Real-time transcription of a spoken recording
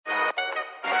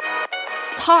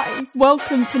Hi,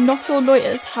 welcome to Not All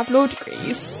Lawyers Have Law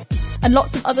Degrees, and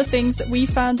lots of other things that we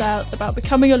found out about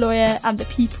becoming a lawyer and the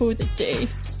people that do.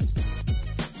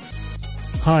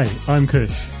 Hi, I'm Kush.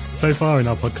 So far in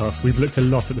our podcast, we've looked a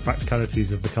lot at the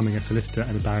practicalities of becoming a solicitor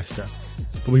and a barrister,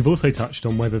 but we've also touched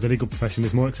on whether the legal profession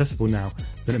is more accessible now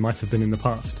than it might have been in the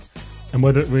past, and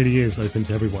whether it really is open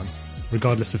to everyone,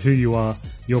 regardless of who you are,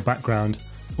 your background,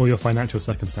 or your financial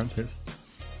circumstances.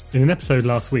 In an episode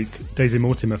last week, Daisy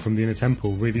Mortimer from the Inner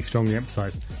Temple really strongly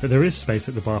emphasised that there is space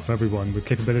at the bar for everyone with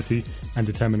capability and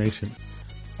determination.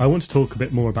 I want to talk a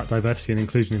bit more about diversity and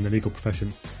inclusion in the legal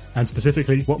profession, and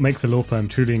specifically what makes a law firm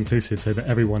truly inclusive so that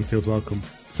everyone feels welcome.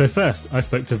 So first, I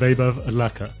spoke to Vaibhav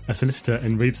Adlakar, a solicitor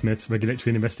in Reed Smith's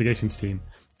Regulatory and Investigations team,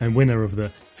 and winner of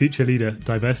the Future Leader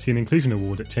Diversity and Inclusion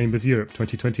Award at Chambers Europe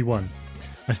 2021.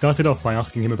 I started off by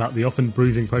asking him about the often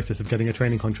bruising process of getting a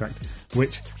training contract,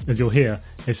 which, as you'll hear,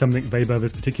 is something Vaibhav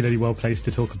is particularly well placed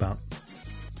to talk about.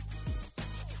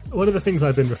 One of the things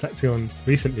I've been reflecting on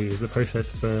recently is the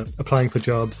process for applying for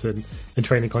jobs and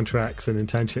training contracts and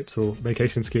internships or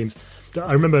vacation schemes.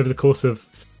 I remember over the course of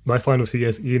my final 2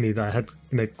 years at uni that I had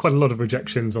quite a lot of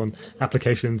rejections on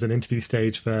applications and interview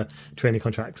stage for training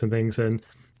contracts and things, and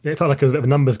it felt like it was a bit of a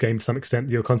numbers game to some extent.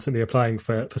 You were constantly applying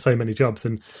for so many jobs,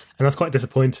 and I was quite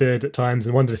disappointed at times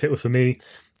and wondered if it was for me.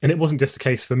 And it wasn't just the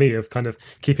case for me of kind of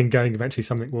keeping going. Eventually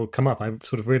something will come up. I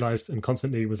sort of realised and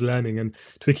constantly was learning and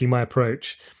tweaking my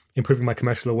approach, improving my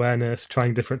commercial awareness,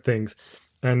 trying different things.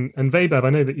 And Vaibhav, I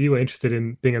know that you were interested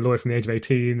in being a lawyer from the age of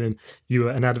 18, and you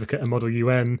were an advocate at Model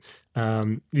UN.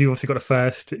 You obviously got a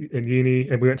first in uni,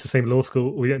 and we went to the same law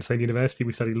school. We went to the same university.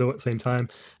 We studied law at the same time.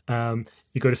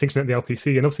 You got a distinction at the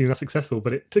LPC, and obviously you're not successful,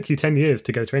 but it took you 10 years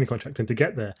to get a training contract and to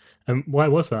get there. Why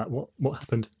was that? What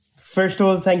happened? First of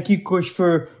all, thank you, Kush,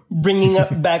 for bringing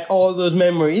back all those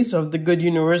memories of the good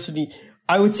university.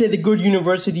 I would say the good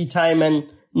university time and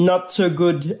not so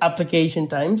good application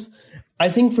times. I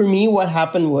think for me, what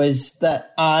happened was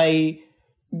that I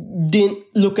didn't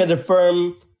look at a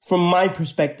firm from my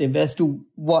perspective as to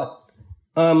what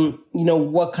kind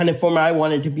of firm I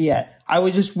wanted to be at. I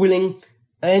was just willing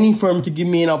any firm to give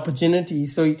me an opportunity.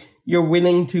 So you're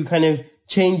willing to kind of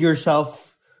change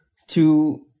yourself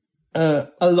to a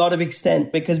lot of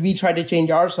extent, because we try to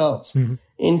change ourselves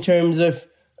in terms of,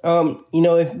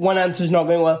 if one answer is not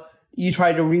going well, you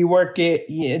try to rework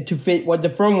it to fit what the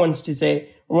firm wants to say,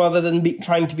 rather than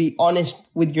trying to be honest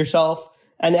with yourself.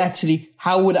 And actually,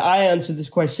 how would I answer this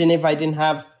question if I didn't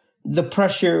have the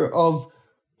pressure of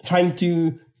trying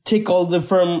to tick all the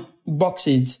firm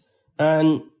boxes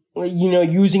and,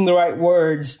 using the right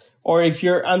words, or if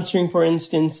you're answering, for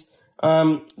instance,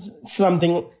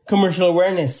 something commercial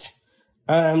awareness.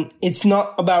 It's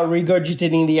not about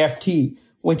regurgitating the FT,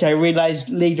 which I realized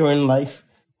later in life,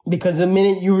 because the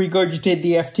minute you regurgitate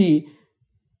the FT,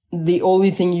 the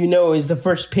only thing you know is the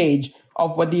first page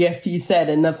of what the FT said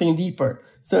and nothing deeper.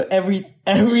 So every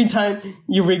time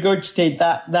you regurgitate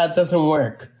that doesn't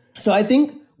work. So I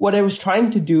think what I was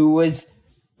trying to do was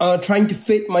trying to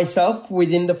fit myself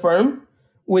within the firm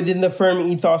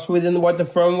ethos, within what the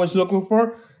firm was looking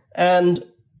for. And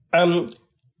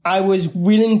I was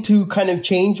willing to kind of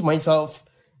change myself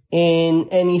in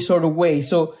any sort of way.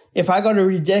 So if I got a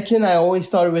rejection, I always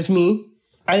thought it was me.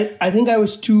 I think I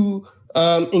was too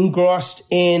engrossed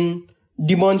in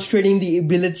demonstrating the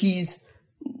abilities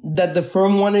that the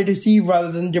firm wanted to see,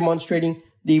 rather than demonstrating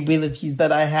the abilities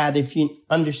that I had, if you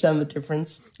understand the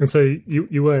difference. And so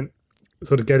you weren't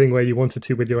sort of getting where you wanted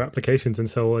to with your applications and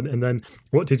so on. And then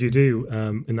what did you do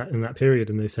in that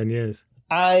period, in those 10 years?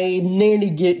 I nearly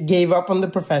gave up on the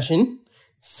profession.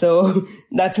 So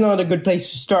that's not a good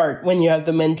place to start when you have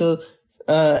the mental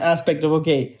aspect of,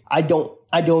 okay, I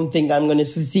don't think I'm going to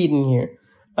succeed in here.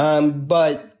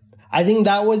 But I think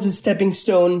that was a stepping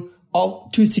stone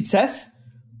to success,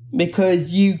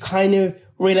 because you kind of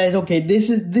realize, okay,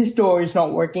 this door is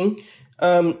not working.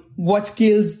 What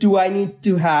skills do I need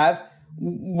to have?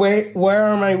 Where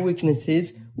are my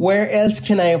weaknesses? Where else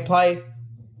can I apply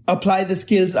the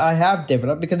skills I have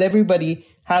developed? Because everybody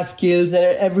has skills and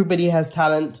everybody has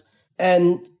talent,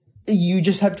 and you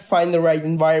just have to find the right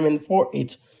environment for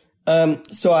it.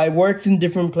 So I worked in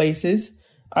different places.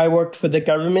 I worked for the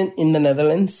government in the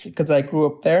Netherlands, because I grew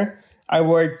up there. I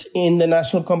worked in the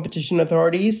national competition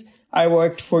authorities. I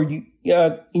worked for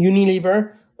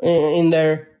Unilever in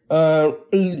their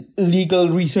legal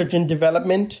research and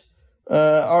development,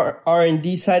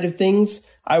 R&D side of things.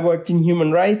 I worked in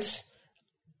human rights.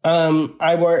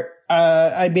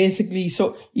 I basically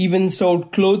even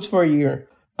sold clothes for a year.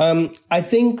 I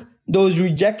think those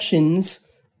rejections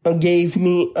gave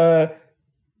me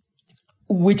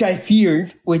which I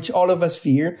feared, which all of us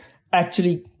fear,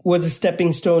 actually was a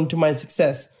stepping stone to my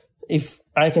success, if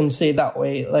I can say that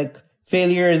way. Like,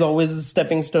 failure is always a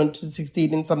stepping stone to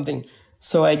succeed in something.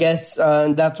 So I guess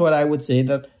that's what I would say,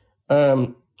 that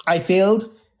I failed,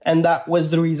 and that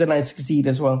was the reason I succeed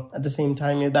as well at the same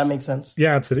time, if that makes sense.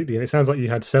 Yeah, absolutely. And it sounds like you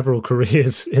had several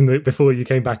careers before you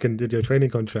came back and did your training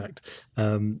contract.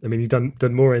 I mean, you've done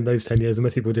more in those 10 years than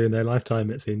most people do in their lifetime,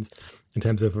 it seems, in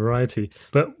terms of variety.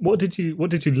 But what did you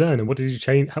learn, and what did you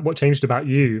change? What changed about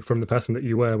you from the person that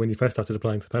you were when you first started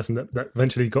applying to the person that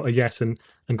eventually got a yes and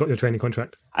got your training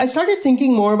contract? I started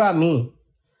thinking more about me,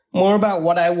 more about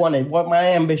what I wanted, what my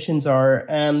ambitions are.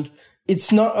 And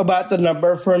it's not about the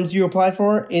number of firms you apply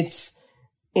for. It's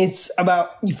about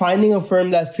finding a firm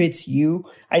that fits you.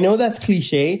 I know that's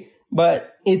cliche,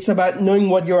 but it's about knowing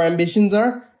what your ambitions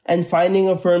are and finding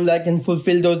a firm that can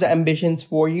fulfill those ambitions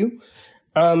for you.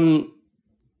 And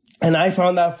I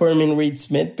found that firm in Reed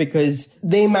Smith because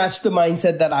they matched the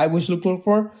mindset that I was looking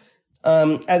for,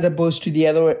 as opposed to the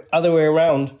other way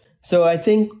around. So I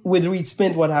think with Reed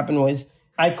Smith, what happened was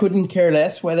I couldn't care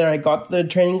less whether I got the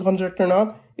training contract or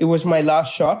not. It was my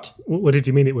last shot. What did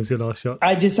you mean it was your last shot?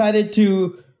 I decided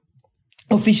to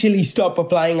officially stop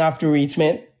applying after Reed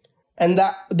Smith. And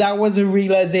that was a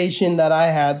realization that I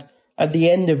had at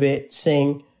the end of it,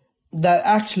 saying that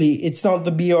actually it's not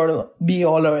the be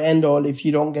all or end all if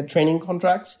you don't get training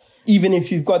contracts. Even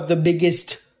if you've got the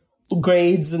biggest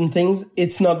grades and things,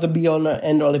 it's not the be all or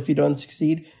end all if you don't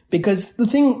succeed. Because the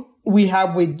thing we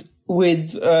have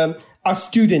with our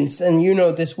students, and you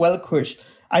know this well, Krish,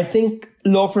 I think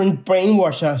law firms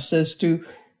brainwash us as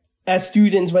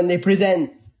students when they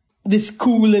present this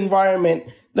cool environment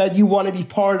that you want to be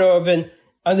part of, and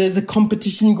there's a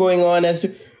competition going on as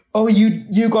to, oh,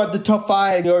 you got the top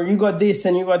 5, or you got this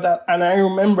and you got that. And I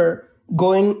remember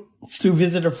going to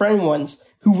visit a friend once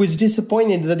who was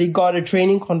disappointed that he got a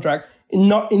training contract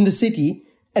not in the city,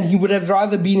 and he would have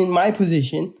rather been in my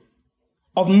position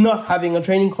of not having a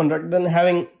training contract than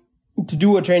having to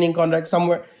do a training contract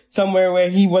somewhere where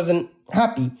he wasn't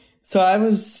happy. So I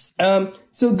was,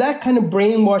 so that kind of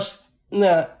brainwashed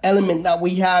element that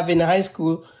we have in high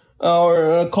school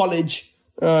or college,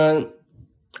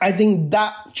 I think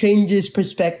that changes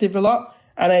perspective a lot.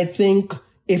 And I think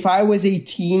if I was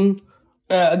 18,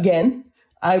 again,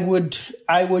 I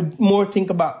would more think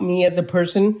about me as a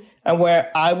person and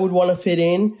where I would want to fit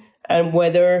in, and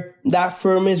whether that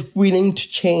firm is willing to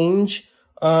change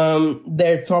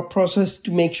their thought process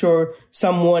to make sure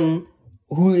someone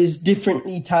who is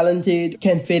differently talented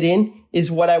can fit in is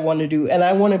what I want to do. And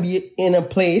I want to be in a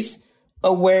place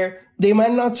where they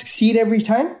might not succeed every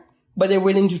time, but they're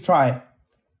willing to try.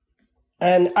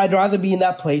 And I'd rather be in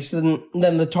that place than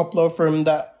the top law firm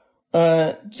that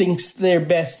thinks they're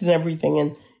best in everything,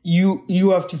 and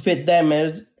you have to fit them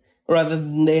rather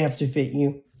than they have to fit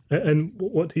you. And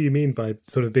what do you mean by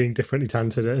sort of being differently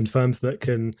talented, and firms that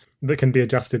can be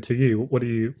adjusted to you? What are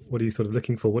you sort of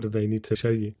looking for? What do they need to show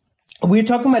you? We're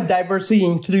talking about diversity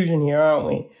and inclusion here, aren't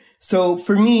we? So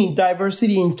for me,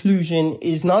 diversity and inclusion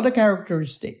is not a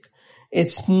characteristic.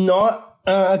 It's not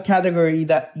a category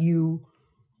that you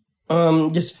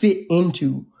just fit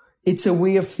into. It's a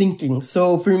way of thinking.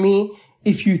 So for me,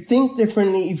 if you think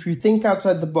differently, if you think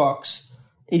outside the box,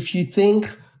 if you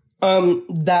think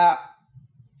that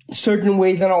certain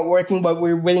ways are not working, but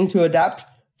we're willing to adapt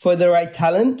for the right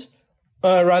talent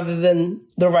rather than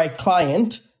the right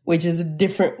client, which is a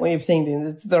different way of saying things.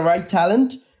 It's the right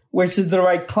talent versus the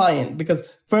right client,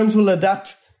 because firms will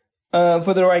adapt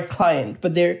for the right client,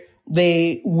 but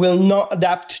they will not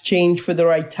adapt to change for the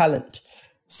right talent.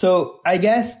 So I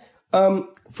guess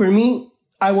for me,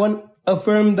 I want a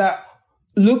firm that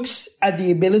looks at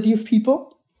the ability of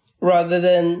people rather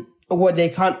than what they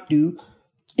can't do.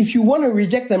 If you want to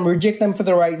reject them for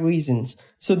the right reasons,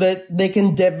 so that they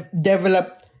can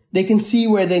develop, they can see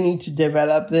where they need to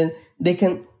develop, then they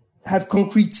can have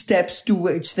concrete steps to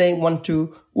which they want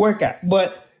to work at.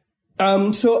 But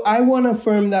so I want a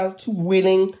firm that's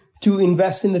willing to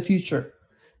invest in the future.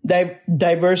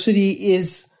 Diversity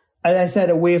is, as I said,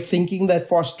 a way of thinking that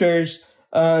fosters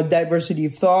diversity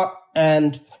of thought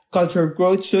and culture of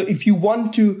growth. So if you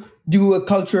want to do a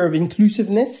culture of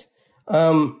inclusiveness,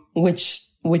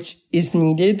 which is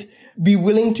needed, be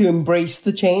willing to embrace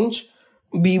the change,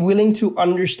 be willing to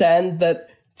understand that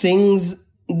things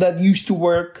that used to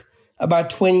work about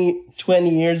 20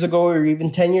 years ago, or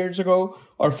even 10 years ago,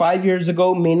 or 5 years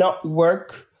ago may not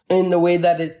work in the way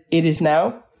that it is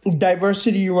now.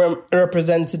 Diversity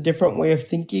represents a different way of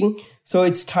thinking. So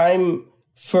it's time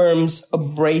firms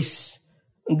embrace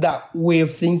that way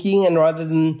of thinking, and rather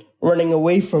than running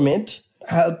away from it,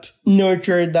 help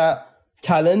nurture that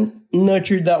talent,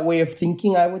 nurture that way of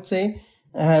thinking, I would say,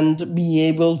 and be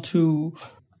able to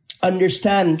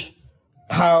understand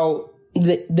how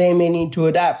they may need to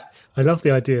adapt. I love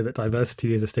the idea that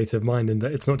diversity is a state of mind and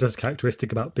that it's not just a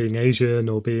characteristic about being Asian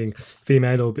or being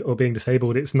female or being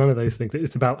disabled. It's none of those things.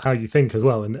 It's about how you think as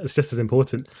well. And it's just as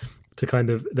important to kind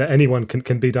of that anyone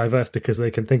can be diverse because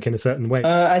they can think in a certain way.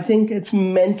 I think it's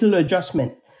mental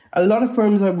adjustment. A lot of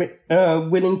firms are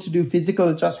willing to do physical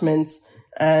adjustments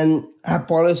and have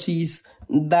policies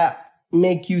that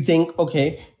make you think,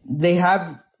 okay, they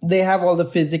have all the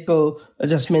physical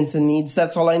adjustments and needs.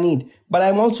 That's all I need. But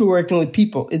I'm also working with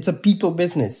people. It's a people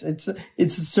business. It's a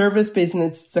service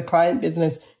business. It's a client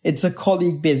business. It's a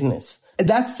colleague business.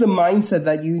 That's the mindset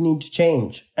that you need to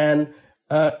change. And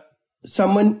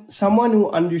someone who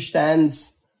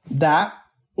understands that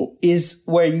is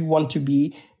where you want to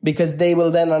be, because they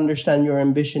will then understand your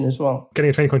ambition as well.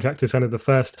 Getting a training contract is kind of the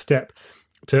first step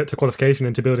to qualification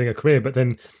and to building a career. But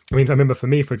then, I mean, I remember for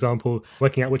me, for example,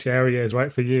 working out which area is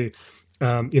right for you,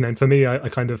 and for me, I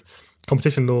kind of,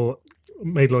 competition law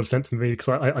made a lot of sense to me because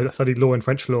I studied law and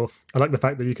French law. I like the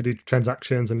fact that you could do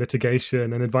transactions and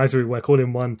litigation and advisory work all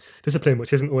in one discipline,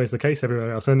 which isn't always the case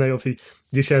everywhere else. And obviously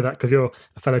you share that because you're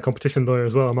a fellow competition lawyer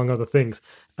as well, among other things.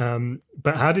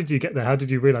 But how did you get there? How did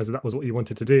you realize that was what you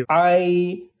wanted to do?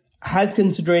 I had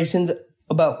considerations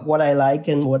about what I like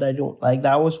and what I don't like.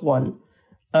 That was one.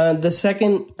 The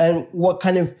second, and what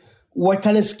kind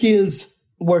of skills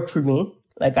work for me.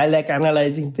 Like I like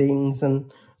analyzing things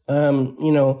and,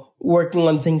 working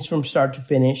on things from start to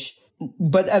finish.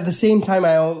 But at the same time,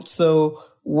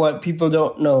 what people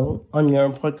don't know on your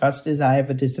podcast is I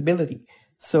have a disability.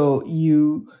 So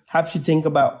you have to think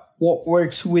about what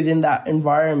works within that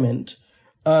environment,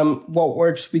 what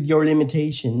works with your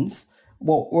limitations,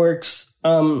 what works,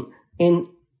 in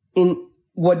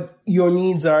what your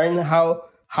needs are and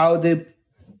how the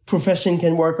profession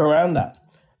can work around that.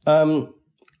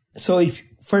 So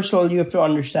first of all, you have to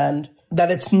understand that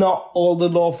it's not all the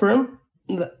law firm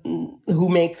who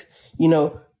make,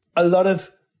 a lot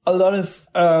of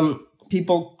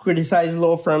people criticize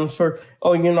law firms for,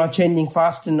 oh, you're not changing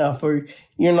fast enough, or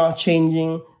you're not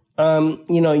changing,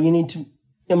 you need to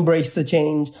embrace the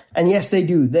change. And yes, they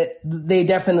do. They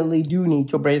definitely do need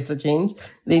to embrace the change.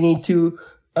 They need to,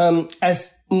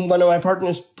 as one of my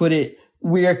partners put it,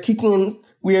 we are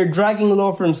dragging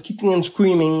law firms kicking and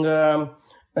screaming,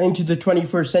 into the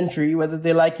 21st century, whether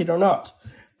they like it or not.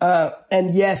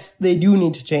 And yes, they do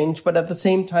need to change, but at the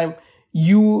same time,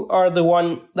 you are the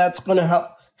one that's going to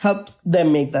help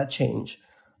them make that change.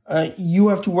 You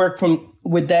have to work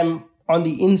with them on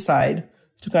the inside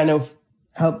to kind of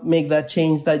help make that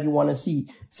change that you want to see.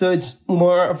 So it's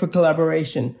more of a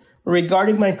collaboration.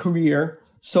 Regarding my career,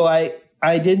 so I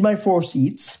did my 4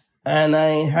 seats, and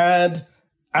I had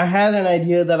an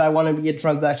idea that I want to be a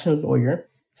transactional lawyer.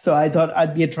 So I thought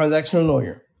I'd be a transactional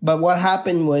lawyer. But what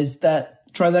happened was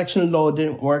that transactional law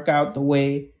didn't work out the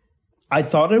way I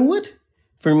thought it would.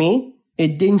 For me,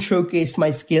 it didn't showcase my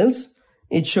skills.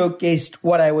 It showcased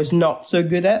what I was not so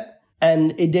good at,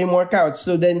 and it didn't work out.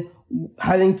 So then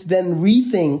having to then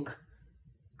rethink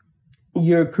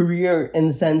your career, in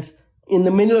the sense, in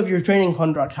the middle of your training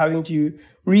contract, having to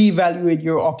reevaluate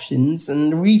your options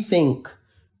and rethink,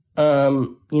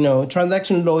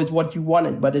 transactional law is what you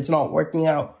wanted, but it's not working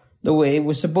out the way it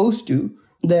was supposed to.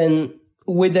 Then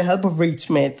with the help of Reed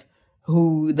Smith,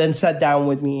 who then sat down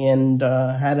with me and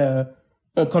had a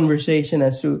conversation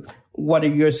as to what are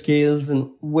your skills and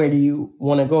where do you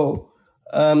want to go,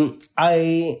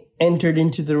 I entered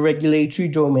into the regulatory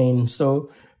domain. So,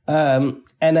 and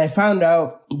I found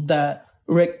out that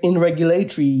in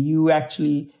regulatory, you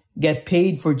actually get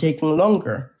paid for taking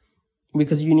longer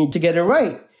because you need to get it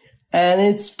right. And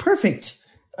it's perfect.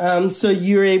 So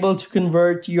you're able to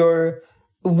convert your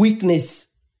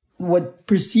weakness, what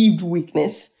perceived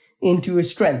weakness, into a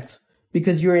strength,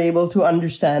 because you're able to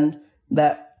understand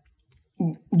that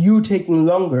you taking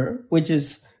longer, which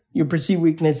is your perceived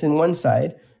weakness in one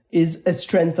side, is a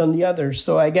strength on the other.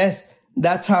 So I guess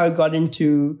that's how I got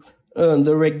into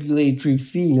the regulatory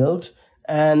field.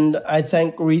 And I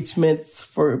thank Reed Smith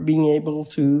for being able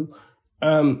to,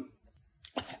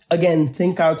 again,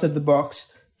 think out of the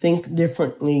box, think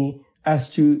differently as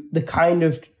to the kind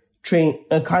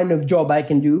of job I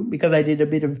can do, because I did a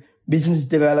bit of business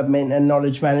development and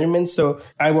knowledge management. So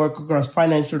I work across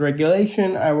financial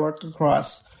regulation. I work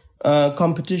across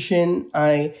competition.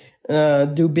 I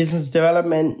do business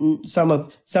development,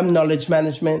 some knowledge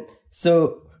management.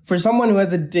 So for someone who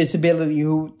has a disability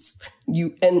who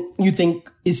you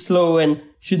think is slow and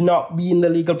should not be in the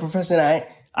legal profession,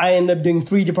 I end up doing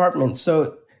 3 departments.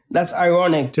 So That's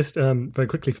ironic. Just very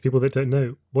quickly, for people that don't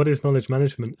know, what is knowledge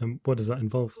management and what does that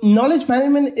involve? Knowledge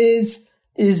management is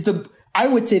I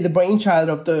would say the brainchild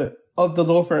of the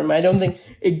law firm. I don't think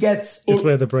it gets... It's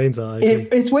where the brains are.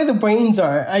 It's where the brains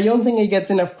are. I don't think it gets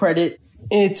enough credit.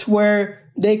 It's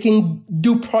where they can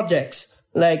do projects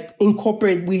like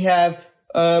incorporate. We have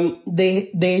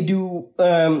they do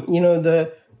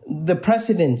the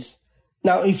precedents.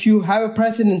 Now, if you have a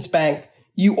precedents bank,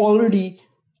 you already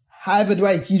have it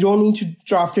right. You don't need to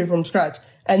draft it from scratch.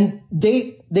 And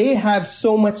they have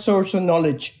so much source of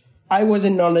knowledge. I was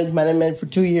in knowledge management for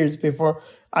 2 years before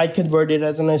I converted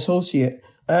as an associate.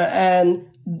 And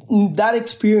that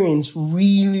experience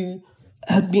really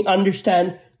helped me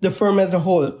understand the firm as a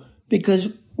whole.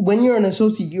 Because when you're an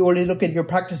associate, you only look at your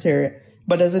practice area.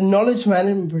 But as a knowledge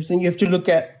management person, you have to look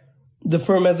at the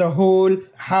firm as a whole,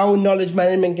 how knowledge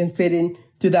management can fit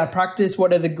into that practice,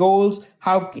 what are the goals,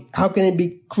 how can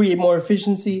it create more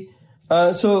efficiency.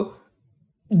 So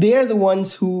they're the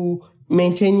ones who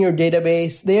maintain your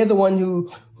database. They're the one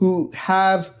who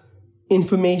have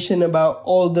information about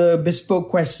all the bespoke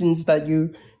questions that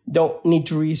you don't need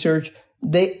to research.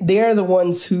 They are the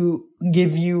ones who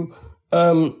give you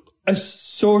a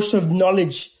source of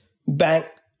knowledge bank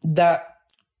that,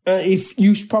 if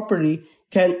used properly,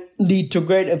 can lead to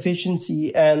great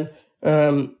efficiency and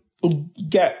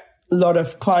get a lot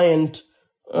of client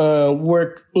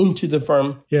work into the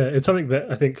firm. Yeah, it's something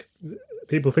that I think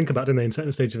people think about, don't they, in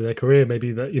certain stages of their career,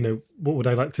 maybe that, what would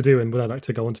I like to do, and would I like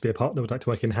to go on to be a partner, would I like to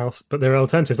work in-house? But there are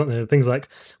alternatives, aren't there? Things like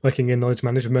working in knowledge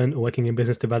management or working in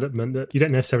business development that you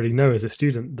don't necessarily know as a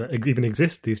student that even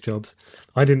exist, these jobs.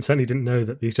 I certainly didn't know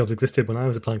that these jobs existed when I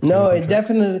was applying for No, it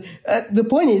definitely... the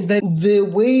point is that the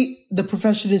way the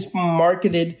profession is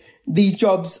marketed, these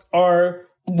jobs are,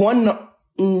 one,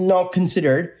 not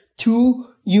considered. Two,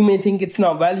 you may think it's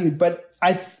not valued, but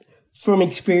from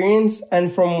experience and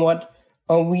from what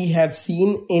we have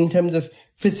seen in terms of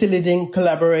facilitating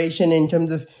collaboration, in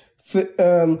terms of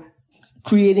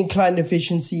creating client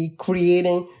efficiency,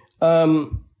 creating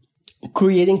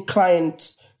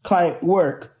client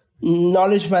work,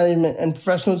 knowledge management and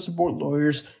professional support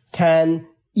lawyers can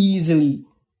easily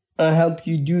help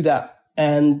you do that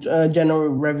and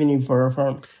generate revenue for a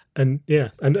firm. And yeah,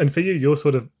 and for you, you're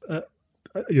sort of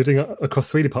you're doing across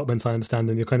 3 departments, I understand,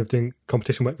 and you're kind of doing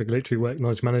competition work, regulatory work,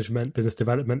 knowledge management, business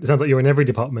development. It sounds like you're in every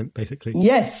department, basically.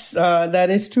 Yes, that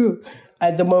is true.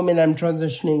 At the moment, I'm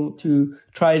transitioning to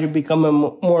try to become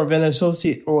more of an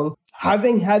associate role.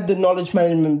 Having had the knowledge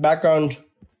management background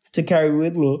to carry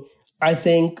with me, I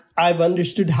think I've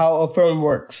understood how a firm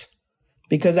works,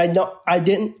 because I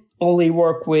didn't only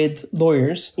work with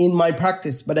lawyers in my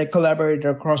practice, but I collaborated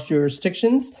across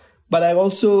jurisdictions. But I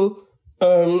also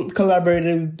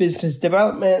collaborated with business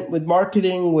development, with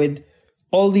marketing, with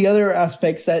all the other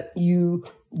aspects that you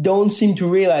don't seem to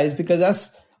realize, because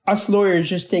us lawyers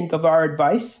just think of our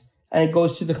advice and it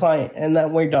goes to the client and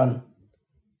then we're done.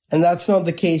 And that's not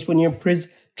the case when you're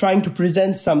trying to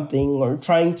present something or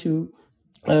trying to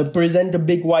present a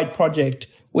big wide project,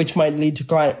 which might lead to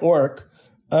client work.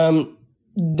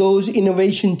 Those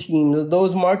innovation teams,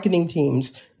 those marketing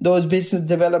teams, those business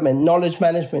development, knowledge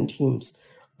management teams,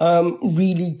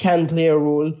 really can play a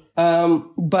role.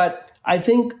 But I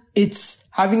think it's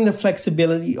having the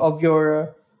flexibility of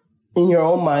in your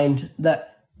own mind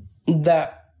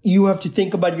that you have to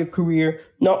think about your career,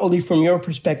 not only from your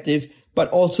perspective, but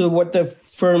also what the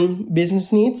firm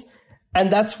business needs.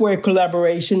 And that's where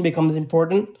collaboration becomes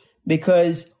important,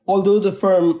 because although the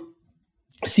firm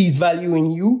sees value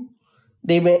in you,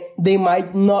 they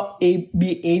might not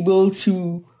be able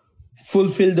to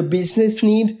fulfill the business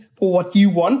need for what you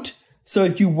want. So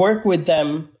if you work with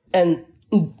them and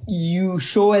you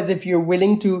show as if you're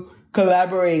willing to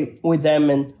collaborate with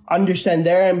them and understand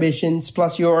their ambitions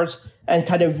plus yours and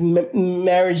kind of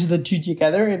marriage the two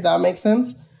together, if that makes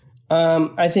sense,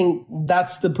 I think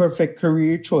that's the perfect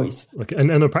career choice. Okay.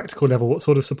 And on a practical level, what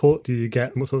sort of support do you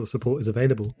get and what sort of support is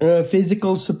available?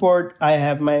 Physical support. I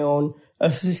have my own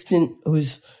assistant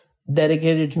who's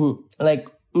dedicated to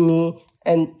me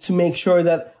and to make sure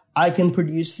that I can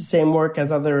produce the same work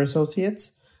as other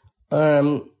associates.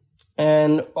 And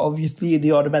obviously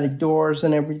the automatic doors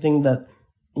and everything that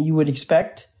you would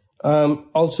expect.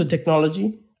 Also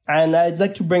technology. And I'd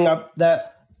like to bring up that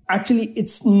actually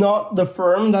it's not the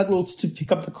firm that needs to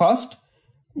pick up the cost.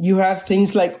 You have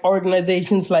things like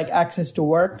organizations like Access to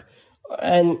Work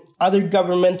and other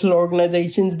governmental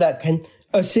organizations that can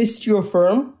assist your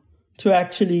firm to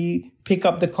actually pick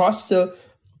up the cost. So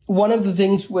one of the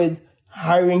things with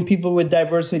hiring people with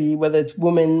diversity, whether it's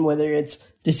women, whether it's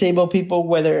disabled people,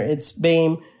 whether it's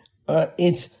BAME,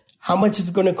 it's how much is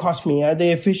it going to cost me? Are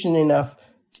they efficient enough?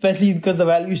 Especially because the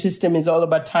value system is all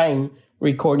about time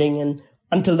recording. And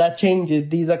until that changes,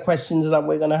 these are questions that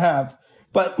we're going to have.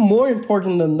 But more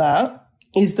important than that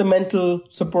is the mental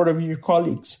support of your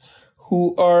colleagues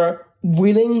who are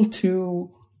willing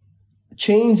to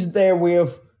change their way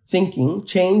of thinking,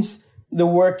 change the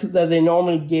work that they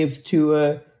normally give to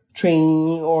a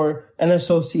trainee or an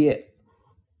associate,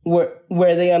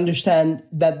 where they understand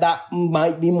that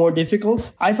might be more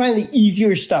difficult. I find the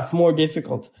easier stuff more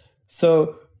difficult.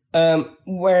 So,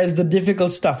 whereas the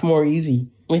difficult stuff more easy,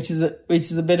 which is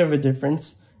a bit of a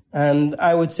difference. And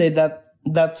I would say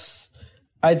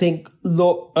I think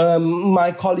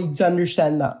my colleagues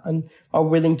understand that and are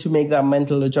willing to make that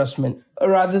mental adjustment.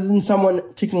 Rather than someone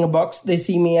ticking a box, they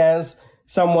see me as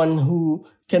someone who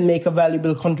can make a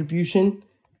valuable contribution.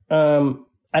 I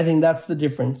think that's the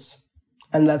difference.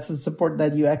 And that's the support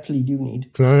that you actually do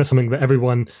need. So that's something that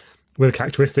everyone with a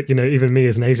characteristic, even me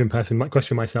as an Asian person might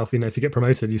question myself. If you get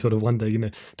promoted, you sort of wonder,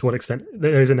 to what extent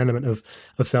there is an element of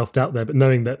self-doubt there. But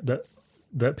knowing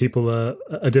that people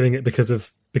are doing it because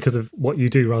of what you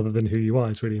do rather than who you are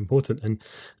is really important. And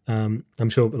I'm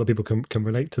sure a lot of people can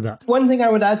relate to that. One thing I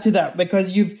would add to that,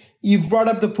 because you've brought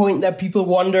up the point that people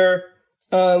wonder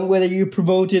whether you're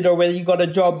promoted or whether you got a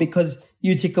job because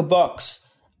you tick a box.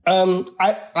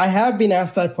 I have been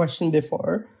asked that question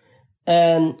before.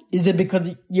 And is it because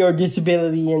of your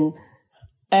disability?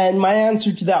 And my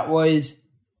answer to that was,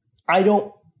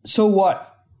 so what?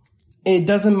 It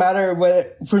doesn't matter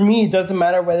for me, it doesn't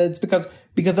matter whether it's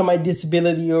because of my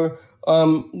disability or,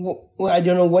 I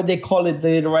don't know what they call it.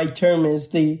 The right term is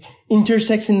the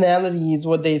intersectionality is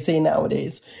what they say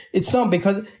nowadays. It's not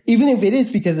because, even if it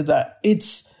is because of that,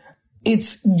 it's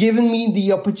given me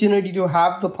the opportunity to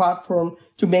have the platform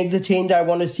to make the change I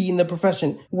want to see in the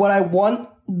profession. What I want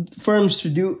firms to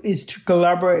do is to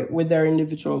collaborate with their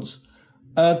individuals,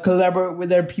 collaborate with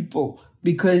their people,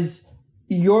 because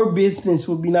your business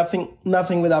would be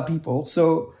nothing without people.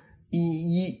 So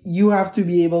you have to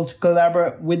be able to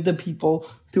collaborate with the people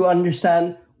to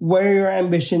understand where your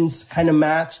ambitions kind of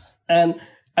match. And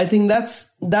I think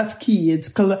that's key. It's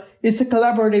a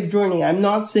collaborative journey. I'm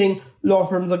not saying law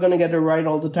firms are going to get it right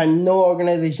all the time. No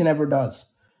organization ever does.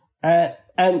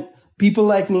 And people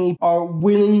like me are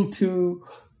willing to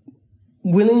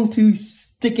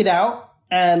stick it out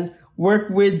and work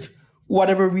with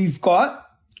whatever we've got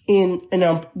in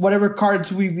whatever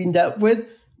cards we've been dealt with,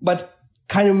 but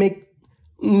kind of make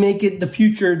it the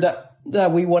future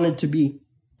that we want it to be.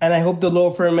 And I hope the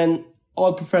law firm and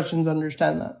all professions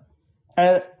understand that.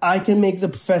 And I can make the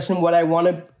profession what I want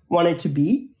it to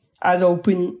be, as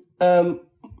open,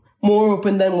 more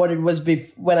open than what it was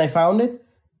when I found it.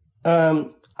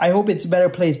 I hope it's a better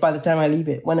place by the time I leave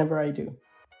it, whenever I do.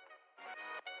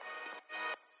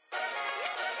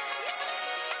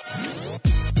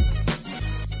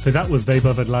 So that was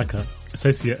Vaibhav Adlakar,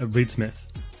 Associate at Reed Smith.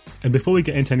 And before we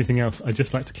get into anything else, I'd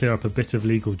just like to clear up a bit of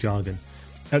legal jargon.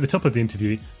 At the top of the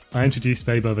interview, I introduced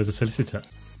Vaibhav as a solicitor,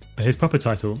 but his proper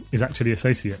title is actually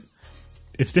associate.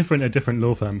 It's different at different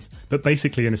law firms, but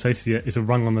basically an associate is a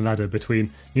rung on the ladder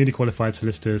between newly qualified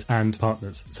solicitors and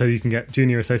partners. So you can get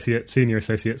junior associates, senior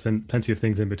associates, and plenty of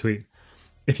things in between.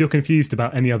 If you're confused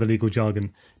about any other legal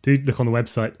jargon, do look on the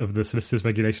website of the Solicitors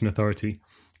Regulation Authority.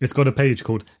 It's got a page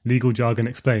called Legal Jargon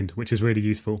Explained, which is really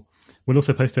useful. We'll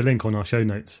also post a link on our show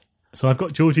notes. So I've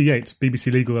got Georgie Yates,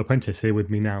 BBC Legal Apprentice, here with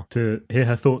me now to hear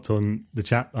her thoughts on the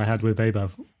chat I had with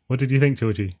Vaibhav. What did you think,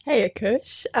 Georgie? Hey,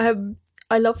 Akush.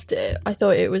 I loved it. I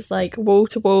thought it was like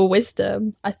wall-to-wall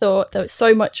wisdom. I thought that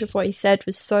so much of what he said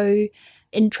was so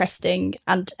interesting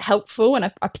and helpful, and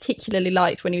I particularly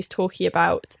liked when he was talking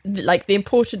about the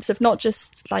importance of not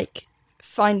just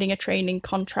finding a training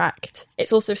contract.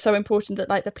 It's also so important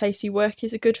that the place you work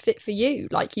is a good fit for you.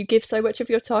 You give so much of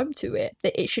your time to it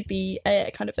that it should be a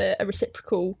kind of a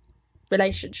reciprocal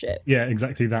relationship. Yeah,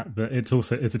 exactly that. But it's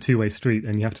a two-way street,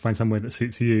 and you have to find somewhere that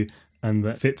suits you and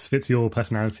that fits your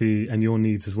personality and your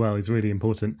needs as well. Is really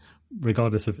important,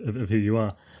 regardless of who you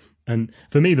are. And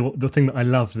for me, the thing that I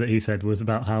loved that he said was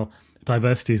about how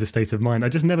diversity is a state of mind. I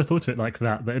just never thought of it like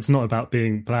that it's not about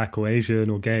being black or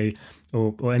Asian or gay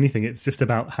or anything. It's just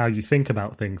about how you think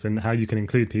about things, and how you can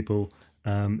include people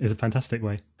is a fantastic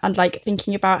way. And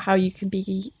thinking about how you can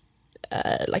be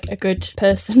a good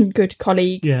person, good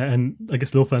colleague. Yeah, and I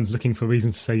guess law firms looking for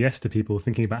reasons to say yes to people,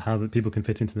 thinking about how that people can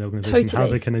fit into the organisation, Totally.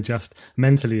 How they can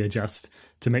mentally adjust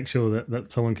to make sure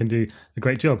that someone can do a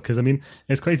great job. Because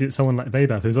it's crazy that someone like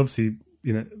Vaibhav, who's obviously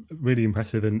really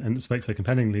impressive and spoke so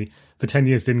compellingly, for 10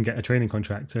 years didn't get a training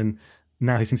contract, and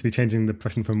now he seems to be changing the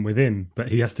profession from within. But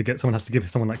someone has to give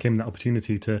someone like him that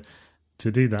opportunity to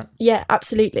to do that. Yeah,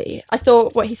 absolutely. I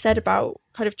thought what he said about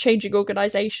kind of changing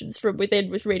organisations from within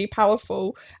was really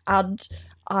powerful, and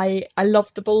I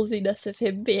loved the ballsiness of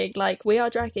him being like, we are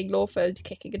dragging law firms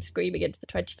kicking and screaming into the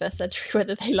 21st century,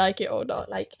 whether they like it or not.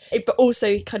 But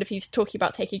also kind of he was talking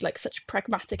about taking like such a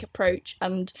pragmatic approach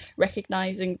and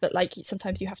recognising that like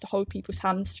sometimes you have to hold people's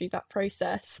hands through that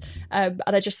process. And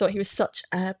I just thought he was such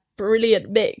a brilliant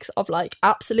mix of like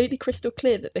absolutely crystal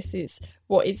clear that this is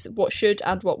what should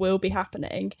and what will be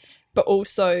happening, but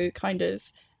also kind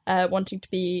of wanting to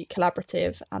be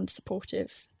collaborative and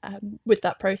supportive with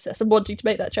that process and wanting to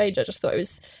make that change. I just thought it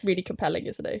was really compelling,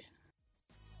 isn't it?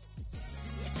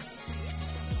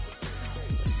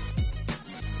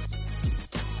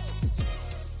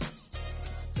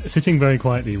 Sitting very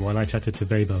quietly while I chatted to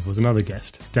Vaibhav was another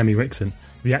guest, Demi Rixon,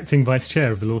 the acting vice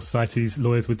chair of the Law Society's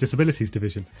Lawyers with Disabilities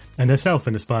division, and herself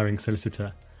an aspiring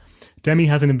solicitor. Demi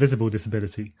has an invisible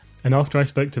disability, and after I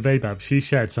spoke to Vaibhav, she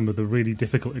shared some of the really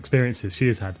difficult experiences she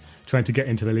has had trying to get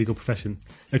into the legal profession,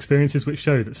 experiences which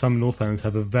show that some law firms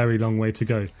have a very long way to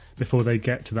go before they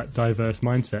get to that diverse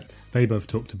mindset Vaibhav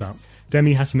talked about.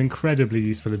 Demi has some incredibly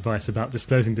useful advice about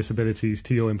disclosing disabilities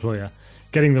to your employer,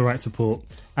 getting the right support,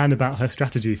 and about her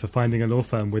strategy for finding a law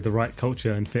firm with the right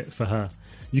culture and fit for her.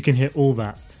 You can hear all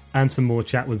that and some more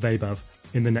chat with Vaibhav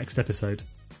in the next episode.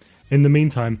 In the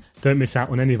meantime, don't miss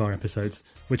out on any of our episodes,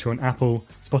 which are on Apple,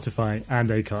 Spotify and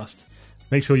Acast.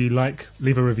 Make sure you like,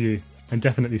 leave a review, and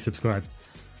definitely subscribe.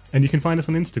 And you can find us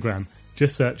on Instagram.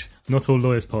 Just search Not All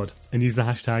Lawyers Pod and use the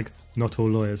hashtag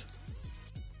 #NotAllLawyers.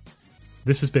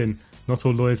 This has been Not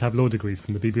All Lawyers Have Law Degrees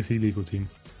from the BBC Legal Team.